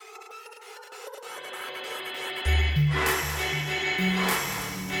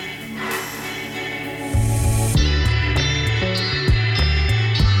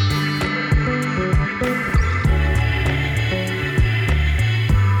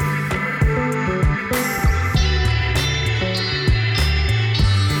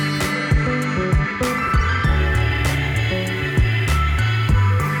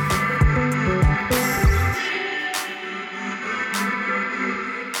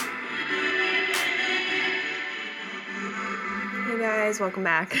guys, welcome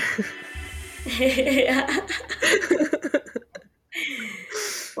back.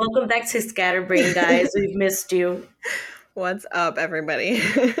 Welcome back to Scatterbrain, guys. We've missed you. What's up, everybody?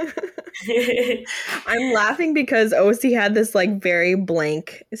 I'm laughing because OC had this very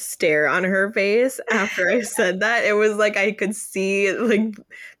blank stare on her face after I said that. It was like I could see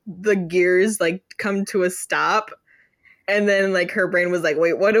the gears come to a stop, and then her brain was like,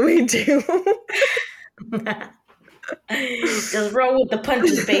 "Wait, what do we do?" Just roll with the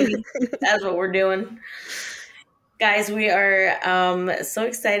punches, baby. That's what we're doing. Guys, we are so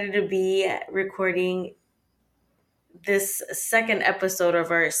excited to be recording this second episode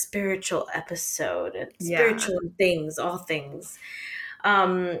of our spiritual episode. Spiritual things, all things.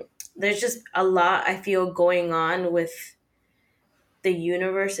 There's just a lot I feel going on with the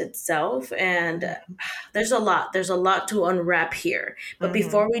universe itself, and there's a lot to unwrap here. But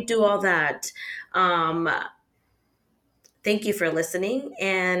before we do all that, thank you for listening,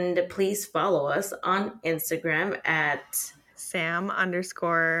 and please follow us on Instagram at Sam_and_OC.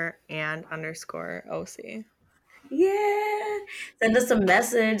 Yeah. Send us a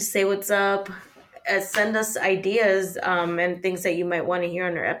message, say what's up, send us ideas and things that you might want to hear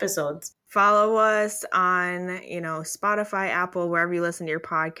on our episodes. Follow us on, Spotify, Apple, wherever you listen to your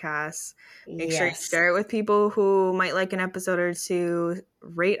podcasts. Make sure you share it with people who might like an episode or two.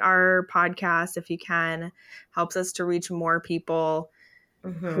 Rate our podcast if you can. Helps us to reach more people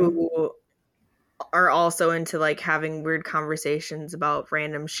who are also into having weird conversations about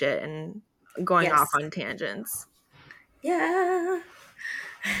random shit and going off on tangents. Yeah.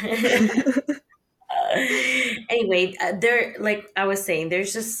 Anyway, there, like I was saying,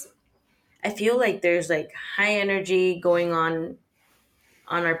 there's just, I feel like there's high energy going on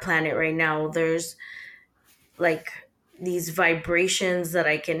our planet right now. There's these vibrations that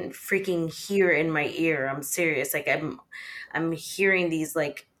I can freaking hear in my ear. I'm serious. I'm hearing these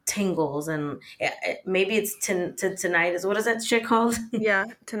tingles, and maybe it's tinnitus. What is that shit called? Yeah,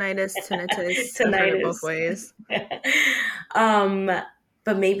 tinnitus. I've heard it both ways.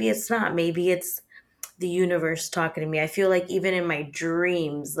 But maybe it's not. Maybe it's the universe talking to me. I feel like even in my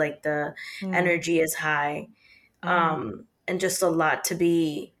dreams, the energy is high, and just a lot to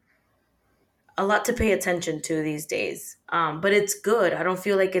pay attention to these days. But it's good. I don't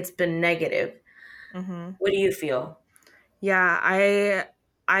feel like it's been negative. What do you feel? Yeah,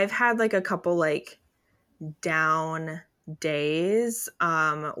 I've had a couple down days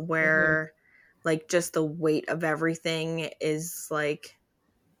where just the weight of everything is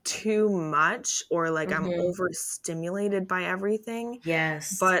too much, or I'm overstimulated by everything.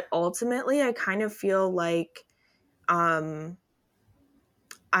 Yes. But ultimately I kind of feel I'm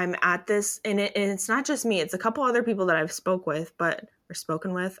at this, and it's not just me, it's a couple other people that I've spoken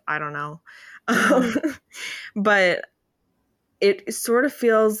with, I don't know. But it sort of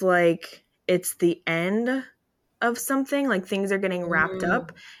feels like it's the end of something, things are getting wrapped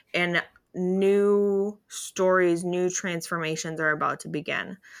up, and new stories, new transformations are about to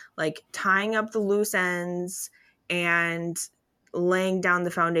begin, tying up the loose ends and laying down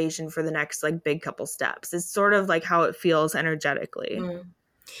the foundation for the next big couple steps. It's sort of how it feels energetically.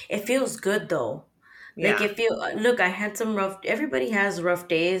 It feels good though. If you look, I had some everybody has rough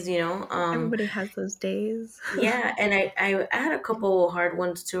days, everybody has those days. Yeah, and I had a couple hard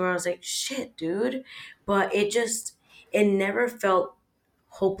ones too, where I was like, shit, dude. But it never felt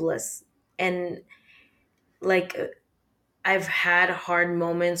hopeless. And I've had hard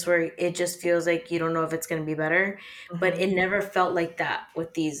moments where it just feels like you don't know if it's going to be better, but it never felt like that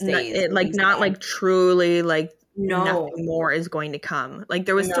with these days. Truly no, nothing more is going to come.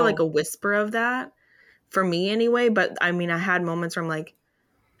 There was still a whisper of that for me anyway, but I mean, I had moments where I'm like,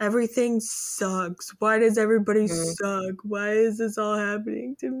 everything sucks. Why does everybody suck? Why is this all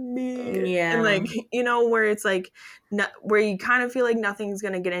happening to me? Yeah. And where it's where you kind of feel like nothing's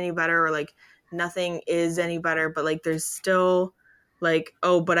going to get any better, or nothing is any better, but there's still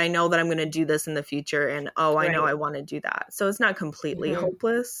oh, but I know that I'm going to do this in the future, and I know I want to do that. So it's not completely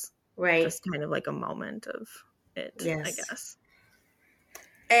hopeless. Right. Just kind of a moment of it, I guess.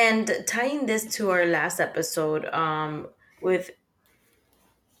 And tying this to our last episode, with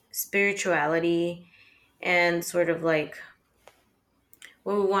spirituality and sort of what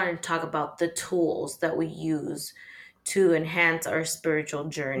we wanted to talk about, the tools that we use to enhance our spiritual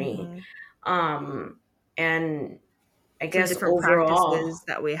journey. And I guess different overall practices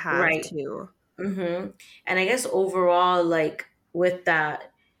that we have too. And I guess overall, with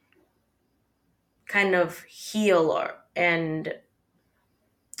that kind of heal and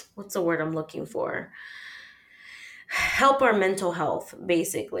what's the word I'm looking for? Help our mental health,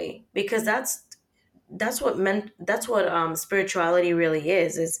 basically, because that's spirituality really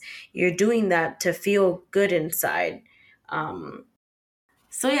is you're doing that to feel good inside.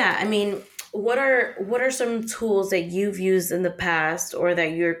 So yeah, I mean, what are some tools that you've used in the past or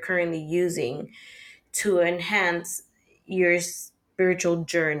that you're currently using to enhance your spiritual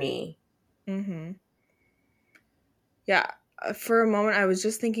journey? Mm-hmm. Yeah. For a moment, I was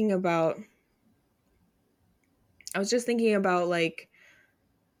just thinking about like,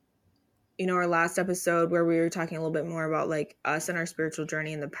 our last episode where we were talking a little bit more about like us and our spiritual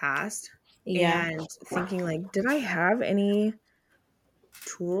journey in the past, Yeah. and thinking like, did I have any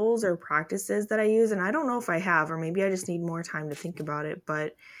tools or practices that I use? And I don't know if I have, or maybe I just need more time to think about it,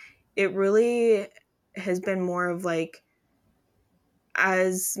 but it really has been more of like,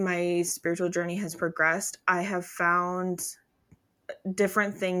 as my spiritual journey has progressed, I have found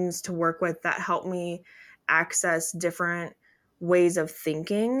different things to work with that help me access different ways of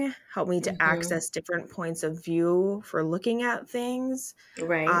thinking, help me to Hmm. access different points of view for looking at things.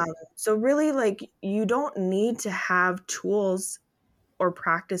 Right. So, really, like, you don't need to have tools or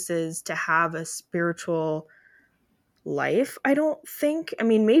practices to have a spiritual life. I don't think. I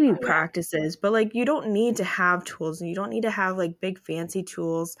mean, maybe Oh, yeah. practices, but like, you don't need to have tools and you don't need to have like big fancy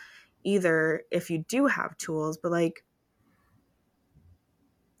tools either if you do have tools, but like,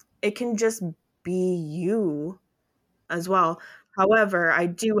 it can just be you as well. However, I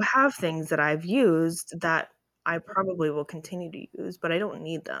do have things that I've used that I probably will continue to use, but I don't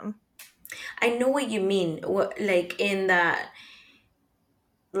need them. I know what you mean. What, like in that,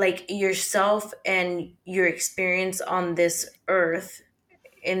 like yourself and your experience on this earth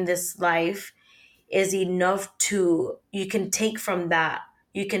in this life is enough to you can take from that.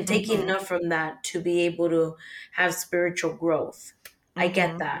 You can take Mhm. enough from that to be able to have spiritual growth. I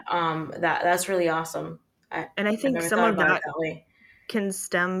get Mhm. that. That's really awesome. And I I think never some thought of about it that that way. can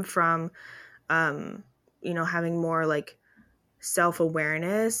stem from um having more like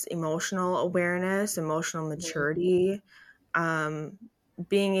self-awareness, emotional Mhm. maturity, um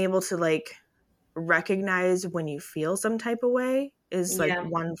being able to like recognize when you feel some type of way is like Yeah.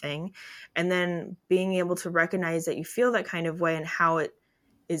 one thing, and then being able to recognize that you feel that kind of way and how it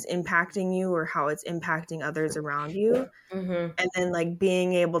is impacting you or how it's impacting others around you, Hmm. and then like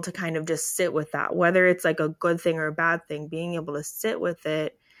being able to kind of just sit with that, whether it's like a good thing or a bad thing, being able to sit with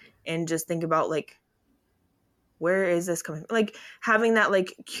it and just think about like, where is this coming, like having that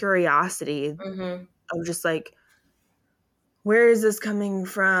like curiosity Hmm. of just like, where is this coming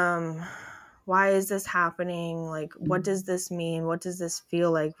from, why is this happening, like what does this mean, what does this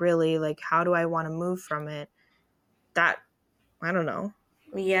feel like, really, like how do I want to move from it, that, I don't know,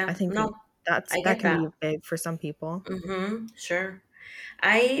 I Yeah. think No, I that get can that. be big for some people. Sure.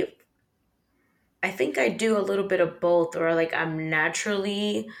 I I think I do a little bit of both, or like I'm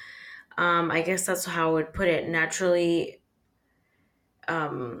naturally, I guess that's how I would put it, naturally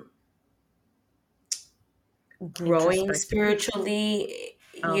um, growing Introspective. spiritually,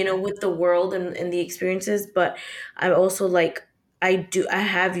 Okay. with the world and the experiences. But I'm also like, I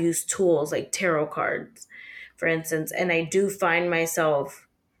have used tools like tarot cards, for instance, and I do find myself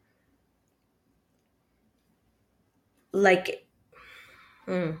like,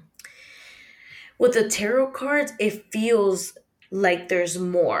 hmm, with the tarot cards, it feels like there's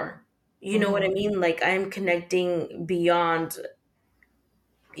more. You know what I Mm-hmm. mean? Like I'm connecting beyond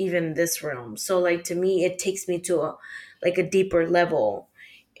even this realm. So like to me, it takes me to a deeper level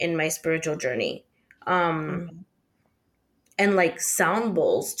in my spiritual journey. Um, Mm-hmm. and like sound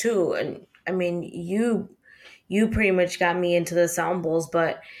bowls too. And I mean, you pretty much got me into the sound bowls,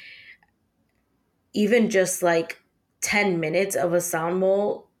 but even just like 10 minutes of a sound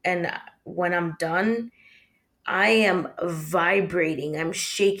bowl, and when I'm done, I am vibrating. I'm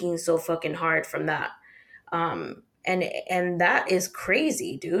shaking so fucking hard from that. And that is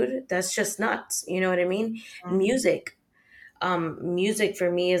crazy, dude. That's just nuts. You know what I mean? Music. Music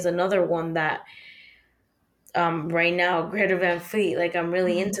for me is another one that right now, Greta Van Fleet, like I'm really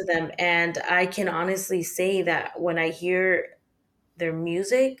Mm-hmm. into them. And I can honestly say that when I hear their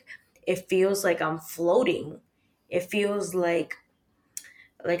music, it feels like I'm floating. It feels like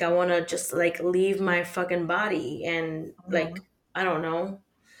I want to just like leave my fucking body and like Mm-hmm. I don't know.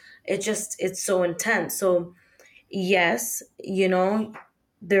 It's so intense. So yes,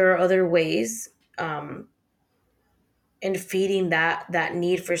 there are other ways in feeding that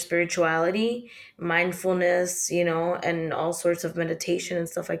need for spirituality, mindfulness, and all sorts of meditation and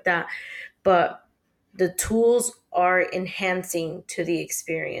stuff like that. But the tools are enhancing to the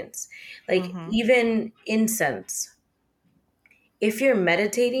experience. Like Mm-hmm. even incense. If you're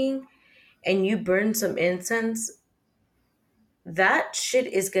meditating and you burn some incense, that shit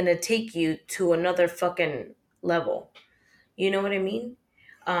is gonna take you to another fucking level. You know what I mean?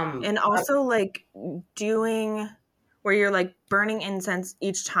 And also like doing where you're like burning incense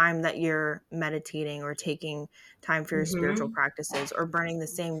each time that you're meditating or taking time for your spiritual mm-hmm, practices, or burning the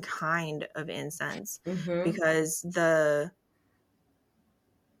same kind of incense, mm-hmm, because the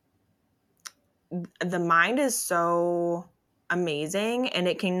mind is so amazing, and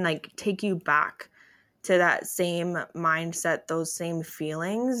it can like take you back to that same mindset, those same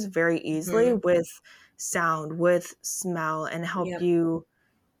feelings very easily mm-hmm. with sound, with smell, and help Yep, you,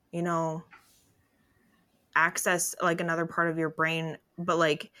 you know, access like another part of your brain. But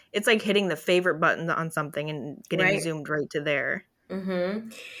like it's like hitting the favorite button on something and getting right. zoomed right to there. Mm-hmm.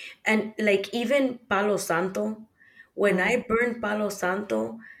 And like even Palo Santo, when Mm, I burn Palo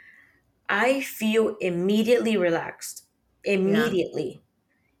Santo, I feel immediately relaxed. yeah. Immediately.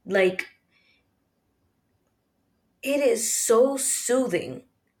 Like it is so soothing.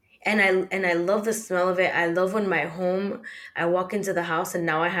 And I love the smell of it. I love when my home I walk into the house and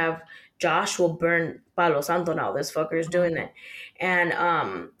now I have Josh will burn Palo Santo now. This fucker is doing Mm, it. And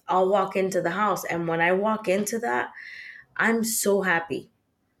I'll walk into the house and when I walk into that, I'm so happy.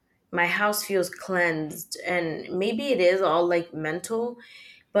 My house feels cleansed and maybe it is all like mental,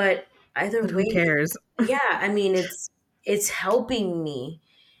 but either but who way, cares? yeah, I mean it's helping me.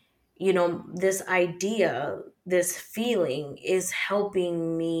 This idea, this feeling is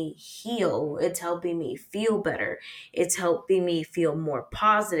helping me heal. It's helping me feel better. It's helping me feel more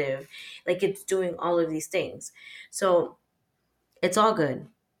positive. Like it's doing all of these things. So it's all good.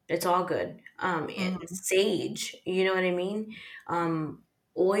 It's all good. Hmm. Sage, you know what I mean?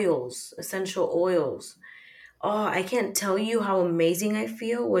 Oils, essential oils. Oh, I can't tell you how amazing I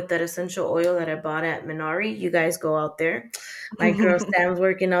feel with that essential oil that I bought at Minari. You guys go out there. My girl Sam's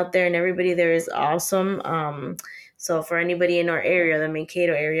working out there, and everybody there is awesome. So for anybody in our area, the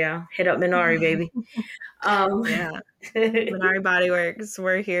Mankato area, hit up Minari, baby. Um, Yeah. Minari Body Works,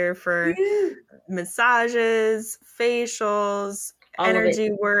 we're here for yeah, massages, facials, all of it.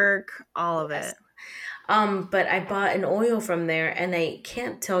 energy work, all of Yes. it. But I bought an oil from there, and I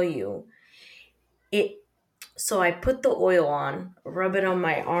can't tell you it. So I put the oil on, rub it on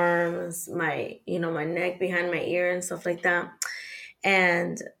my arms, my neck, behind my ear, and stuff like that.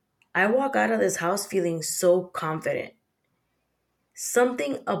 And I walk out of this house feeling so confident.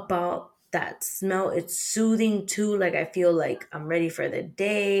 Something about that smell, it's soothing too. Like I feel like I'm ready for the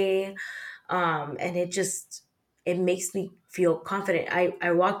day. And it makes me feel confident.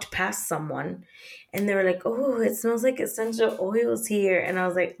 I walked past someone and they were like, "Oh, it smells like essential oils here." And I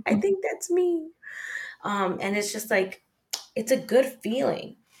was like, "I think that's me." And it's just like it's a good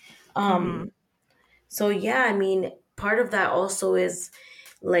feeling. Hmm. So yeah, I mean, part of that also is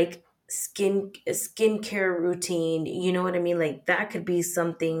like skincare routine. You know what I mean? Like that could be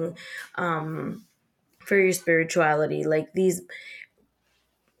something for your spirituality. Like these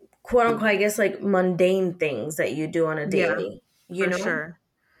quote unquote, I guess, like mundane things that you do on a Yeah, daily. You for know? sure.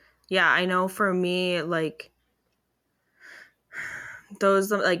 Yeah, I know for me, like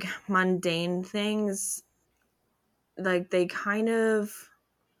those like mundane things, like they kind of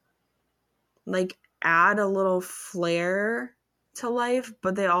like add a little flair to life,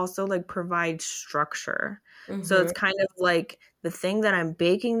 but they also like provide structure. So Mm-hmm. it's kind of like the thing that I'm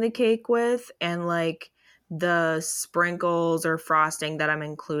baking the cake with, and like the sprinkles or frosting that I'm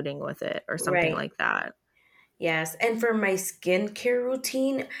including with it, or something Right. like that. Yes. And for my skincare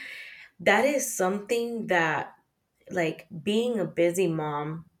routine, that is something that like being a busy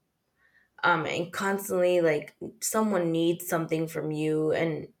mom and constantly like someone needs something from you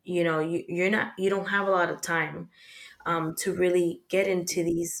and you don't have a lot of time to really get into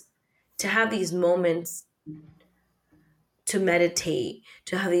these to have these moments to meditate,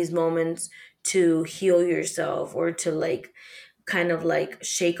 to have these moments to heal yourself or to like kind of like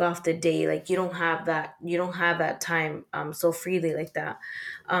shake off the day. Like you don't have that time so freely like that.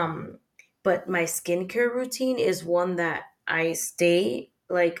 But my skincare routine is one that I stay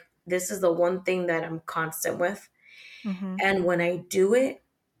like this is the one thing that I'm constant with. Hmm. And when I do it,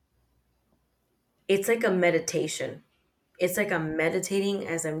 it's like a meditation. It's like I'm meditating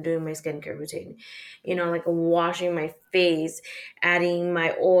as I'm doing my skincare routine. Like washing my face, adding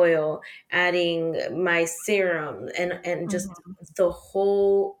my oil, adding my serum, and just Hmm. the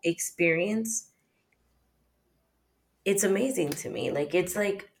whole experience. It's amazing to me. Like it's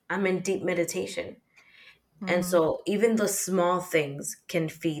like I'm in deep meditation. And Hmm. so even the small things can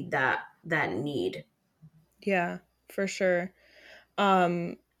feed that need. Yeah, for sure.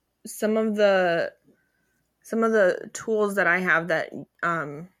 Um, some of the tools that I have that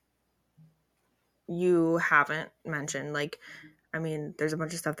you haven't mentioned. Like, I mean, there's a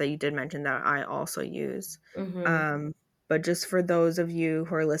bunch of stuff that you did mention that I also use. But just for those of you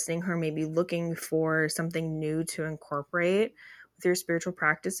who are listening who are maybe looking for something new to incorporate with your spiritual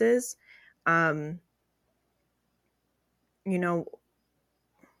practices, you know,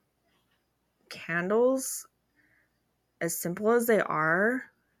 candles, as simple as they are,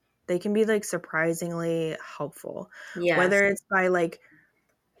 they can be like surprisingly helpful. Yes. Whether it's by like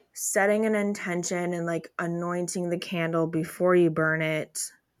setting an intention and like anointing the candle before you burn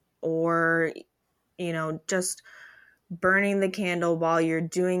it, or just burning the candle while you're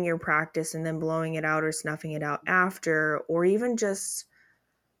doing your practice and then blowing it out or snuffing it out after, or even just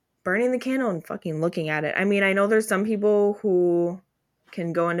burning the candle and fucking looking at it. I mean, I know there's some people who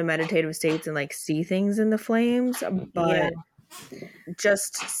can go into meditative states and like see things in the flames, Yeah. but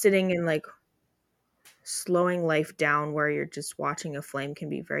just sitting and like slowing life down where you're just watching a flame can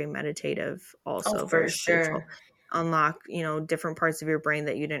be very meditative, Oh, also for very spiritual. sure. Unlock, different parts of your brain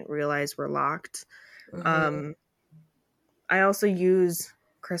that you didn't realize were locked. I also use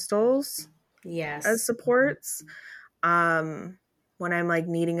crystals as Yes. supports. When I'm like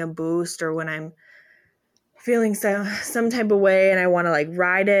needing a boost, or when I'm feeling some type of way and I want to like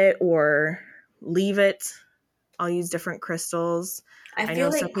ride it or leave it, I'll use different crystals. I I feel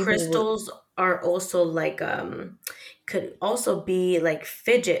know some like people would, crystals are also like could also be like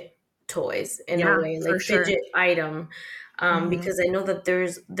fidget toys in a yeah, way, for like sure. fidget item. Mm-hmm. Because I know that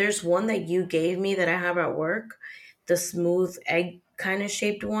there's one that you gave me that I have at work, the smooth egg kind of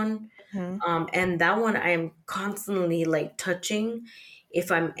shaped one. Mm-hmm. And that one I am constantly like touching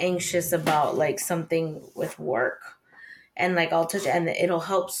if I'm anxious about like something with work. And like I'll touch it and it'll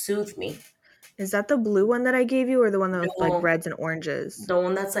help soothe me. Is that the blue one that I gave you, or the one with like No, reds and oranges? the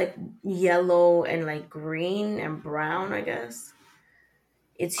one that's like yellow and like green and brown, I guess.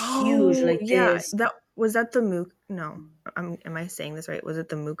 It's huge Oh, like yeah. this. That was that the mook. No, am I saying this right? Was it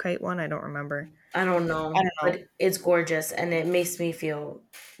the mookite one? I don't remember. I don't I know, don't know. but it's gorgeous and it makes me feel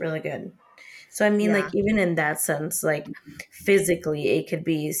really good. So I mean like Yeah, even in that sense, like physically it could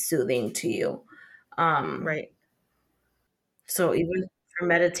be soothing to you. Um right, so even for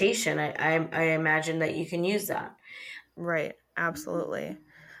meditation, I imagine that you can use that. right. Absolutely.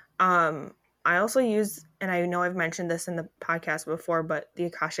 Um, I also use, and I know I've mentioned this in the podcast before, but the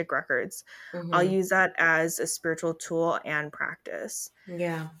Akashic records. I'll Mm-hmm. use that as a spiritual tool and practice.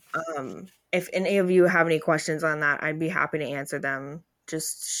 Yeah. If any of you have any questions on that, I'd be happy to answer them.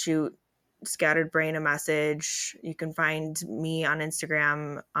 Just shoot Scattered Brain a message. You can find me on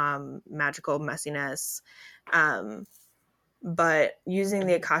Instagram, Magical Messiness. Um, but using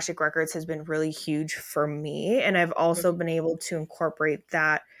the Akashic records has been really huge for me, and I've also been able to incorporate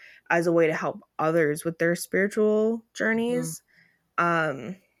that as a way to help others with their spiritual Mm-hmm. journeys.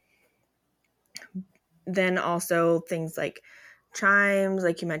 Um, then also things like chimes,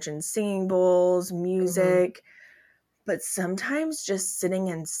 like you mentioned, singing bowls, Mm-hmm. music, but sometimes just sitting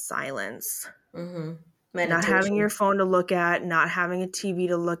in silence, Mm-hmm. not having Meditation. your phone to look at, not having a TV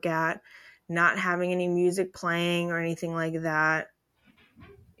to look at, not having any music playing or anything like that.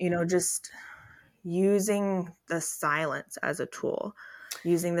 Just using the silence as a tool,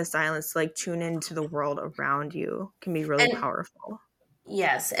 using the silence to like tune into the world around you can be really And powerful.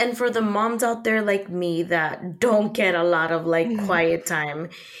 yes, and for the moms out there like me that don't get a lot of like quiet time,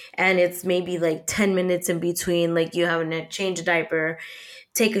 and it's maybe like 10 minutes in between, like you having to change a diaper,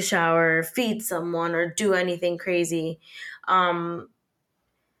 take a shower, feed someone, or do anything crazy, um,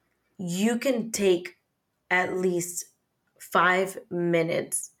 you can take at least 5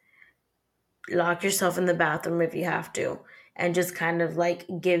 minutes, lock yourself in the bathroom if you have to, and just kind of like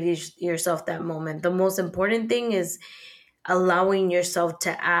give yourself that moment. The most important thing is allowing yourself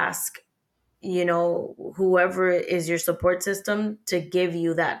to ask, whoever is your support system to give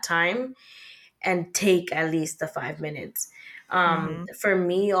you that time and take at least the 5 minutes. Mm-hmm. For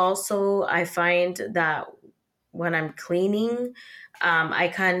me, also, I find that when I'm cleaning, I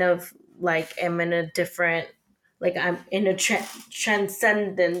kind of like am in a different, like I'm in a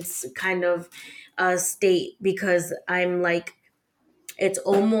transcendence kind of state because I'm like, it's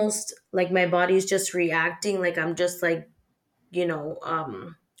almost like my body's just reacting, like I'm just like,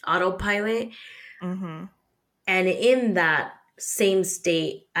 autopilot. Mm-hmm. And in that same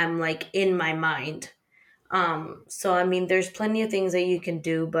state, I'm like in my mind. So I mean there's plenty of things that you can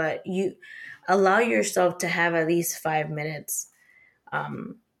do, but you allow yourself to have at least 5 minutes.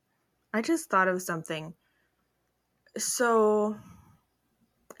 um I just thought of something. So,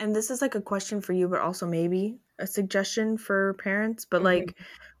 and this is like a question for you, but also maybe a suggestion for parents. But mhm, like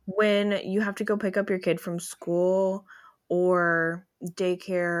when you have to go pick up your kid from school, or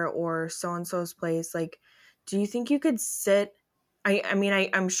daycare or so-and-so's place, like, do you think you could sit? I mean,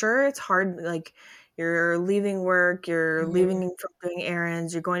 I'm sure it's hard, like, you're leaving work, you're Mm-hmm. leaving from doing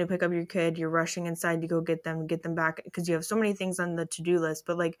errands, you're going to pick up your kid, you're rushing inside to go get them back because you have so many things on the to-do list.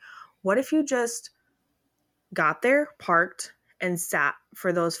 But, like, what if you just got there, parked, and sat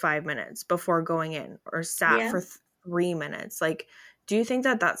for those 5 minutes before going in, or sat Yeah. for 3 minutes? Like, do you think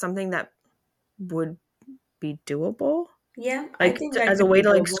that that's something that would be doable? Yeah, I Like, think that as a could way be to,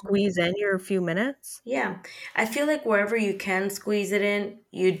 like, doable. squeeze in your few minutes? Yeah. I feel like wherever you can squeeze it in,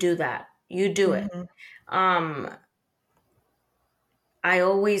 you do that. You do it. Mhm, Um, I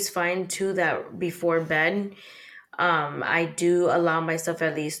always find too that before bed, I do allow myself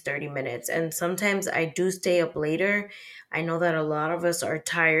at least 30 minutes. And sometimes I do stay up later. I know that a lot of us are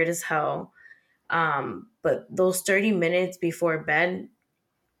tired as hell. But those 30 minutes before bed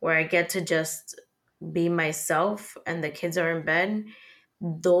where I get to just be myself and the kids are in bed,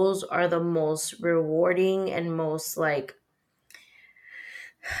 those are the most rewarding and most like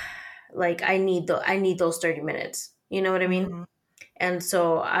I need those 30 minutes. You know what I mean? mhm, And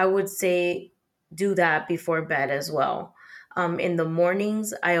so I would say do that before bed as well. In the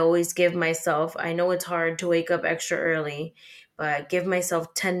mornings, I always give myself, I know it's hard to wake up extra early, but give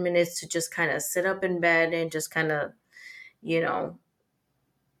myself 10 minutes to just kind of sit up in bed and just kind of, you know,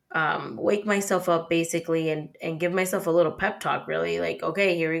 wake myself up basically and give myself a little pep talk, really. Like,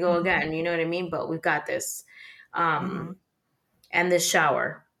 okay, here we go mhm, again. You know what I mean? But we've got this. mhm. Um, and the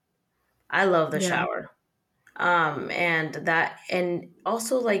shower. I love the Yeah, shower. And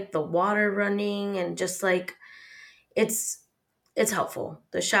also like the water running and just like it's it's helpful.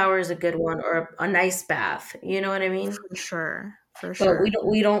 The shower is a good one or a nice bath. You know what I mean? for sure, for But sure.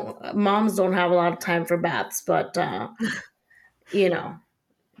 we don't moms don't have a lot of time for baths, but you know,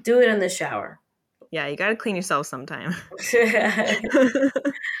 do it in the shower. Yeah, you gotta clean yourself sometime.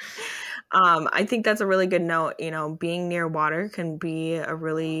 I think that's a really good note. Being near water can be a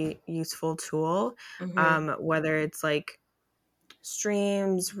really useful tool, Hmm. whether it's like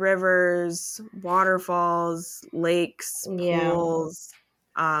streams, rivers, waterfalls, lakes, Yeah. pools,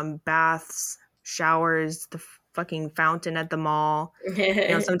 baths, showers, the fucking fountain at the mall.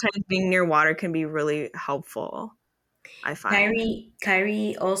 Sometimes being near water can be really helpful, I find.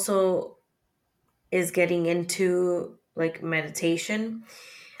 Kyrie also is getting into like meditation.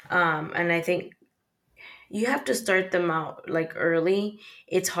 And I think you have to start them out like early.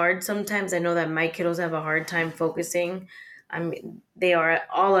 It's hard sometimes. I know that my kiddos have a hard time focusing. I mean, they are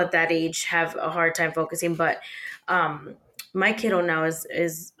all at that age have a hard time focusing, but um, my kiddo now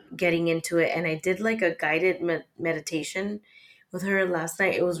is getting into it, and I did like a guided meditation with her last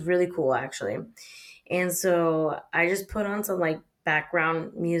night. It was really cool, actually. And so I just put on some like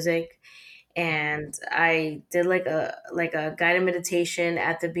background music and I did like a guided meditation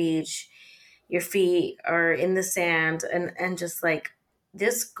at the beach. Your feet are in the sand and just like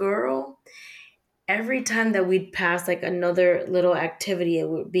this girl, every time that we'd pass like another little activity,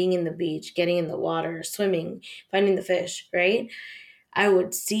 being in the beach, getting in the water, swimming, finding the fish, right? I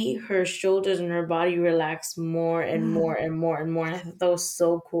would see her shoulders and her body relax more and more and more and more. And I thought that was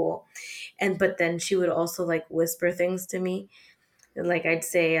so cool. And but then she would also like whisper things to me. Like I'd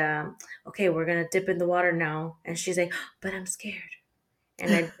say, okay, we're gonna dip in the water now. And she's like, but I'm scared.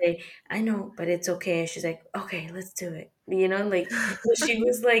 And I'd say, I know, but it's okay. And she's like, okay, let's do it. Like so she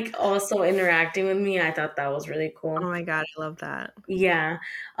was like also interacting with me. I thought that was really Oh cool. my god, I love that. Yeah.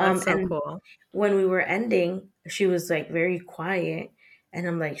 That's so And cool. when we were ending, she was like very quiet. And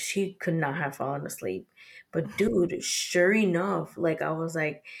I'm like, she could not have fallen asleep. But dude, sure enough, like I was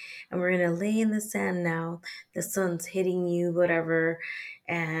like, and we're gonna lay in the sand now. The sun's hitting you, whatever,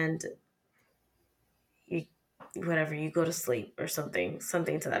 and you whatever, you go to sleep or something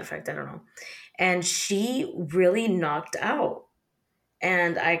to that effect. I don't know. And she really knocked out.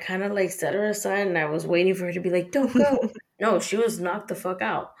 And I kind of like set her aside and I was waiting for her to be like, don't go. No, she was knocked the fuck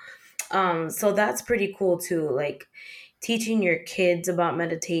out. So that's pretty cool too. Like teaching your kids about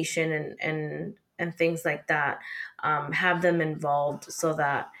meditation and things like that. Have them involved so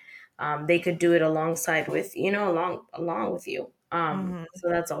that they could do it alongside with along with you. Mhm. So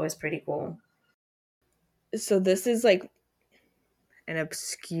that's always pretty cool. So this is like an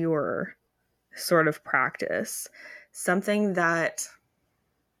obscure sort of practice. Something that,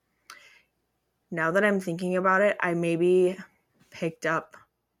 now that I'm thinking about it, I maybe picked up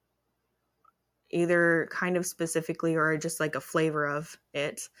either kind of specifically or just like a flavor of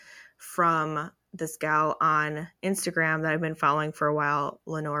it from this gal on Instagram that I've been following for a while,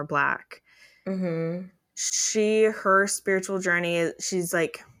 Lenore Black. Mm-hmm. Her spiritual journey, she's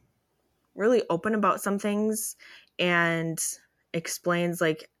like really open about some things, and explains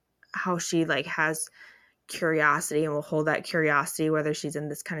like how she like has curiosity and will hold that curiosity whether she's in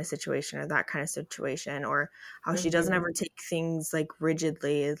this kind of situation or that kind of situation, or how she doesn't ever take things like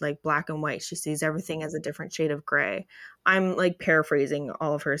rigidly like black and white. She sees everything as a different shade of gray. I'm like paraphrasing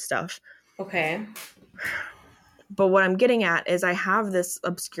all of her stuff. Okay. But what I'm getting at is I have this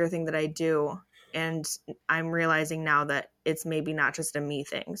obscure thing that I do, and I'm realizing now that it's maybe not just a me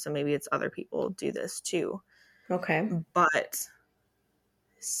thing. So maybe it's other people do this too. Okay. But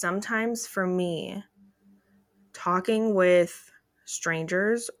sometimes for me, talking with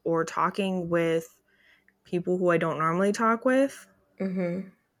strangers or talking with people who I don't normally talk with,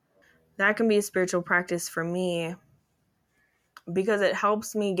 that can be a spiritual practice for me because it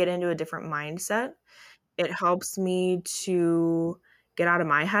helps me get into a different mindset. It helps me to get out of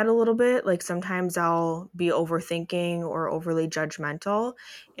my head a little bit. Like sometimes I'll be overthinking or overly judgmental.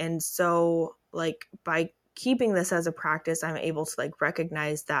 And so like by keeping this as a practice, I'm able to like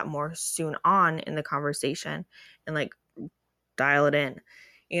recognize that more soon on in the conversation and like dial it in,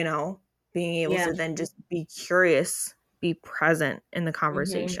 you know, being able Yeah. to then just be curious, be present in the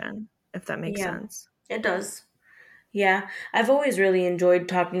Mm-hmm. conversation, if that makes Yeah, sense. it does. Yeah, I've always really enjoyed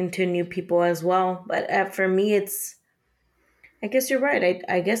talking to new people as well. But for me, I guess you're right.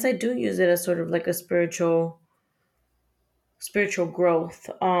 I guess I do use it as sort of like a spiritual growth.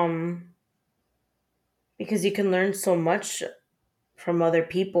 Because you can learn so much from other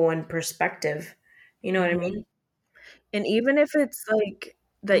people and perspective. You know what I Hmm. mean? And even if it's like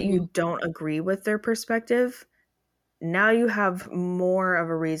that Mm-hmm. you don't agree with their perspective, now you have more of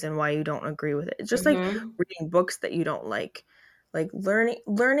a reason why you don't agree with it. It's just like Mm-hmm. reading books that you don't like. Like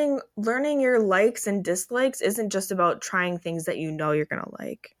learning your likes and dislikes isn't just about trying things that you know you're going to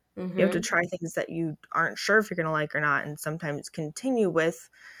like. You have to Mm-hmm. try things that you aren't sure if you're going to like or not, and sometimes continue with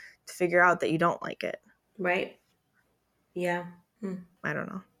to figure out that you don't like it. Right. Yeah. Hmm. I don't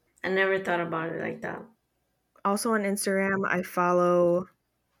know. I never thought about it like that. Also on Instagram, I follow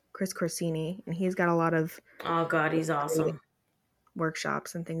Chris Corsini, and he's got a lot of Oh God, he's great awesome.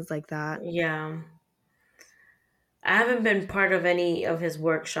 workshops and things like that. Yeah. I haven't been part of any of his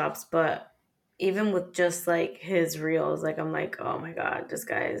workshops, but even with just like his reels, like I'm like, oh my God, this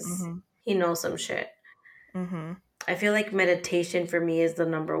guy's Mm-hmm. he knows some shit. Mm-hmm. I feel like meditation for me is the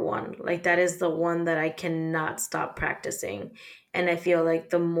number one. Like that is the one that I cannot stop practicing. And I feel like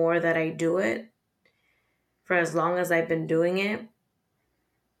the more that I do it, for as long as I've been doing it,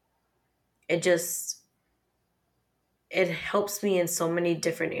 it just it helps me in so many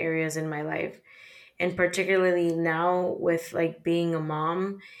different areas in my life. And particularly now with like being a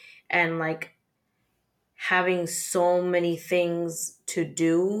mom and like having so many things to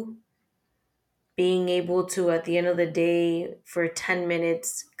do, being able to, at the end of the day, for 10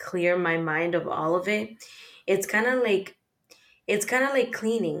 minutes, clear my mind of all of it, it's kind of like, it's kind of like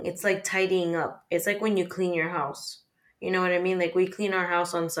cleaning. It's like tidying up. It's like when you clean your house. You know what I mean? Like we clean our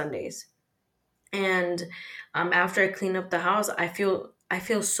house on Sundays. And after I clean up the house, I feel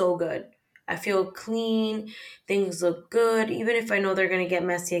so good. I feel clean. Things look good. Even if I know they're gonna get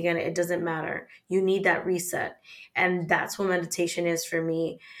messy again, it doesn't matter. You need that reset, and that's what meditation is for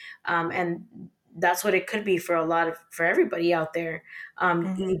me. And that's what it could be for for everybody out there.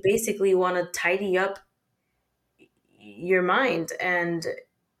 Mm-hmm. You basically want to tidy up your mind, and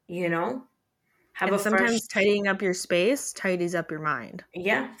you know have a And fresh. sometimes tidying up your space tidies up your mind.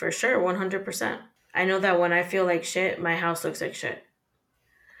 Yeah, for sure, 100%. I know that when I feel like shit, my house looks like shit.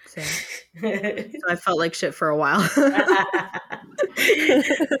 Same. But So I felt like shit for a while.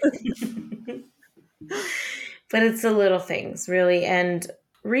 it's the little things, really. And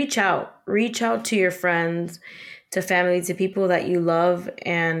reach out to your friends, to family, to people that you love,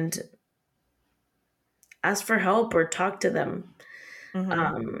 and ask for help or talk to them,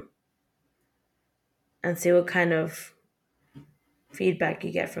 Hmm. um, and see what kind of feedback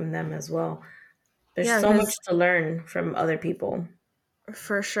you get from them as well. There's Yeah, so much because to learn from other people.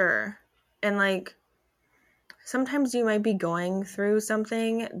 for sure. And like sometimes you might be going through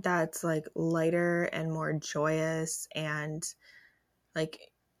something that's like lighter and more joyous, and like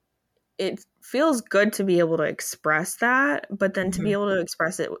it feels good to be able to express that, but then to be Hmm. able to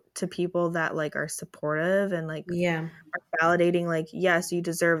express it to people that like are supportive and like Yeah. are validating like yes, you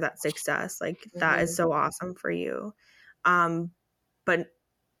deserve that success. Like that is Hmm. so awesome for you. Um but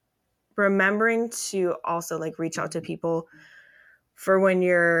remembering to also like reach out to people for when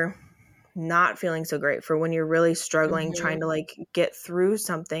you're not feeling so great, for when you're really struggling trying Hmm. to like get through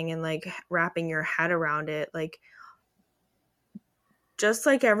something and like wrapping your head around it, like just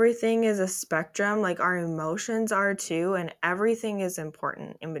like everything is a spectrum, like our emotions are too, and everything is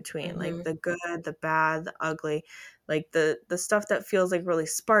important in between, like Mm-hmm. the good, the bad, the ugly, like the stuff that feels like really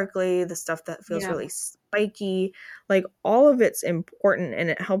sparkly, the stuff that feels Yeah. really spiky, like all of it's important and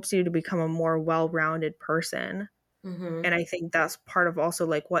it helps you to become a more well-rounded person. Mm-hmm. And I think that's part of also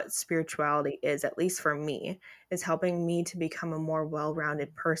like what spirituality is, at least for me, is helping me to become a more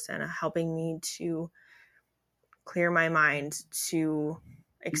well-rounded person, helping me to clear my mind, to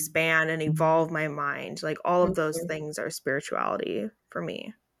expand and evolve my mind. Like all of those Mm-hmm. things are spirituality for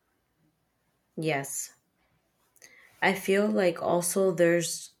me. Yes. I feel like also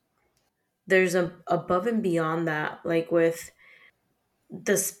there's a above and beyond that, like with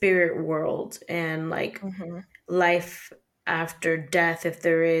the spirit world and like Hmm. life after death, if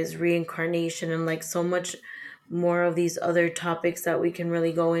there is reincarnation, and like so much more of these other topics that we can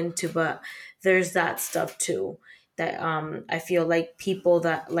really go into. But there's that stuff too that I feel like people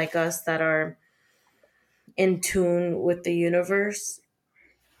that like us that are in tune with the universe,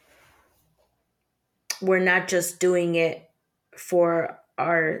 we're not just doing it for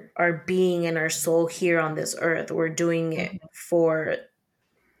our being and our soul here on this earth. We're doing it Hmm. for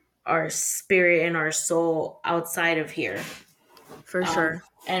our spirit and our soul outside of here. For sure.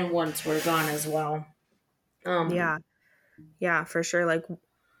 And once we're gone as well. Um, Yeah. Yeah, for sure. Like,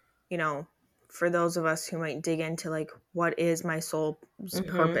 you know, for those of us who might dig into like, what is my soul's mhm.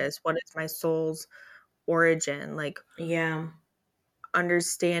 purpose? What is my soul's origin? Like, Yeah.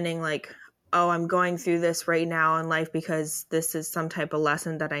 understanding, like, oh, I'm going through this right now in life because this is some type of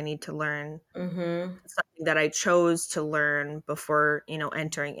lesson that I need to learn, Mhm. something that I chose to learn before,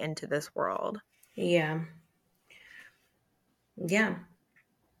 entering into this world. Yeah. Yeah.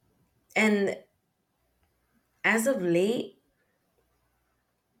 And as of late,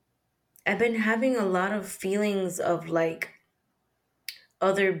 I've been having a lot of feelings of like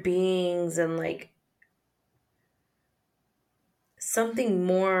other beings and like something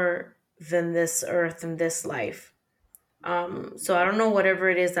more than this earth and this life. So I don't know whatever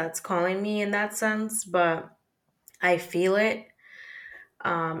it is that's calling me in that sense, but I feel it.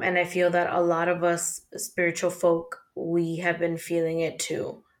 And I feel that a lot of us spiritual folk, we have been feeling it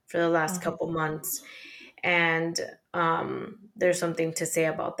too for the last Hmm. couple months. And there's something to say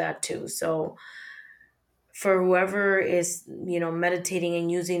about that too. So for whoever is, meditating and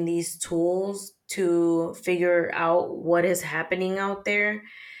using these tools to figure out what is happening out there,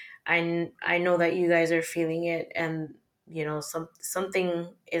 I know that you guys are feeling it, and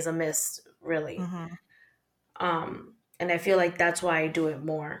something is amiss, really. Hmm. And I feel like that's why I do it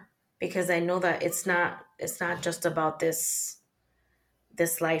more, because I know that it's not just about this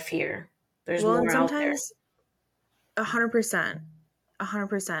life here. There's Well, and more out there. sometimes 100%,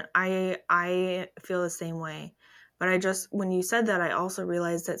 100%. I feel the same way. But I just, when you said that, I also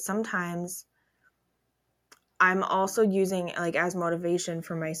realized that sometimes I'm also using like as motivation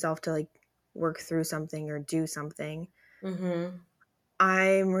for myself to like work through something or do something. Mm-hmm.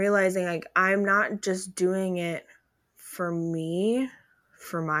 I'm realizing like I'm not just doing it for me,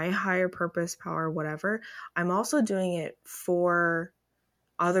 for my higher purpose, power, whatever. I'm also doing it for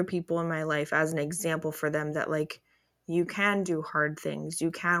other people in my life as an example for them that like you can do hard things,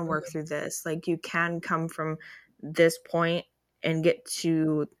 you can work through this, like you can come from this point and get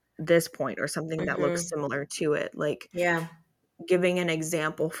to this point or something that looks Mm-hmm. similar to it, like Yeah. giving an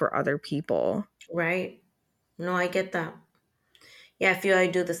example for other people. Right. No, I get that. Yeah, I feel I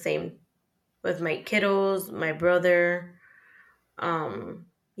do the same with my kiddos, my brother.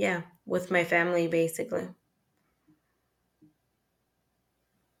 Yeah, with my family, basically.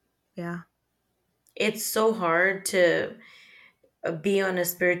 Yeah. It's so hard to be on a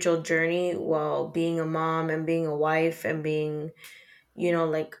spiritual journey while being a mom and being a wife and being,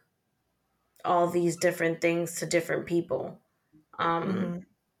 like all these different things to different people. Um, Mhm.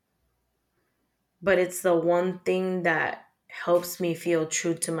 but it's the one thing that helps me feel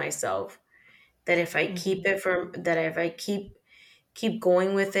true to myself. That if I keep Mhm. it from that if I keep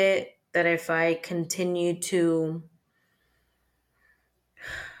going with it, that if I continue to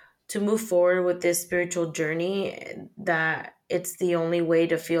move forward with this spiritual journey, that it's the only way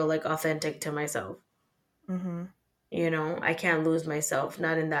to feel like authentic to myself. Mhm. I can't lose myself,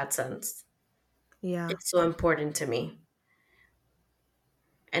 not in that sense. Yeah. It's so important to me.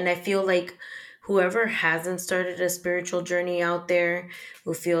 And I feel like whoever hasn't started a spiritual journey out there,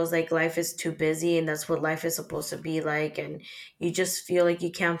 who feels like life is too busy and that's what life is supposed to be like, and you just feel like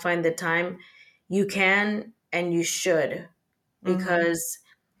you can't find the time, you can and you should, Mhm. because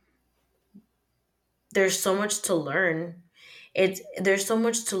there's so much to learn. There's so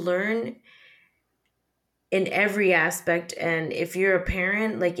much to learn, in every aspect. And if you're a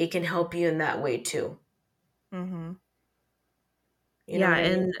parent, like it can help you in that way too. Mm-hmm. You know Yeah, what I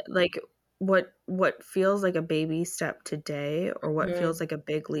mean? and like what feels like a baby step today or what Mm-hmm. feels like a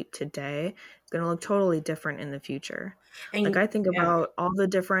big leap today is going to look totally different in the future. Like And I think yeah. about all the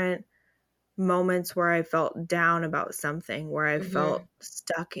different moments where I felt down about something, where I Mm-hmm. felt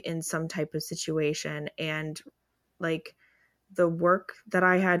stuck in some type of situation, and like the work that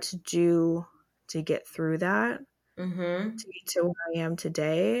I had to do to get through that, Mm-hmm. to get to where I am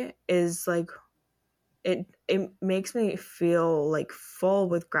today is like it makes me feel like full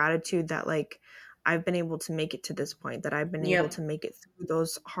with gratitude that like I've been able to make it to this point, that I've been able Yep. to make it through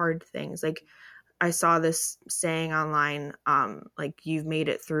those hard things. Like I saw this saying online, like you've made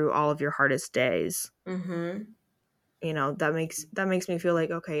it through all of your hardest days. Mm-hmm. You know, that makes me feel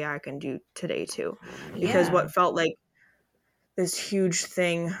like, okay, yeah, I can do today too. Because Yeah. what felt like this huge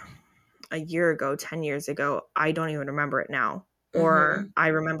thing a year ago, 10 years ago, I don't even remember it now. Or Mm-hmm. I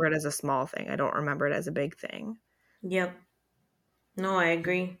remember it as a small thing. I don't remember it as a big thing. Yep. No, I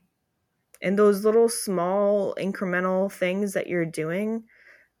agree. And those little small incremental things that you're doing,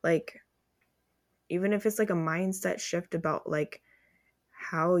 like even if it's like a mindset shift about like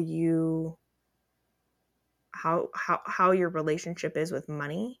how you how your relationship is with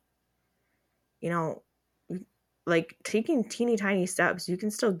money, you know, like taking teeny tiny steps, you can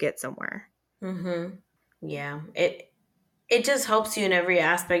still get somewhere. Mm-hmm. Yeah. It just helps you in every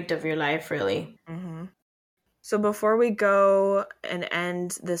aspect of your life, really. Hmm. So before we go and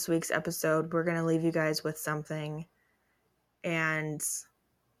end this week's episode, we're going to leave you guys with something. And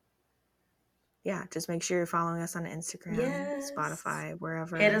yeah, just make sure you're following us on Instagram, Yes. Spotify, Hit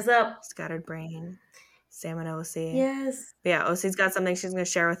wherever. us up. Scattered Brain, Sam and OC. Yes. But yeah, OC's got something she's going to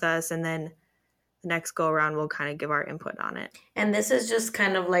share with us. And then the next go around, we'll kind of give our input on it. And this is just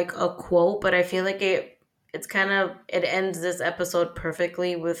kind of like a quote, but I feel like it's kind of it ends this episode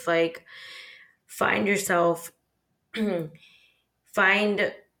perfectly with like find yourself,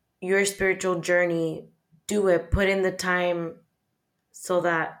 find your spiritual journey, do it, put in the time so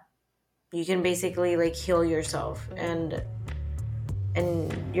that you can basically like heal yourself and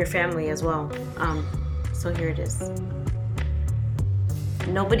your family as well. So here it is.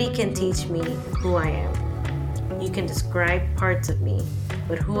 Nobody can teach me who I am. You can describe parts of me,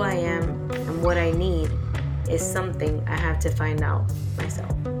 but who I am and what I need is something I have to find out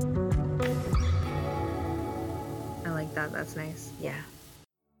myself. I like that. That's nice. Yeah.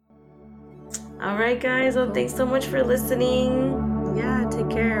 All right, guys. Well, thanks so much for listening. Yeah, take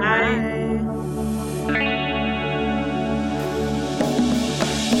care. Bye. Bye.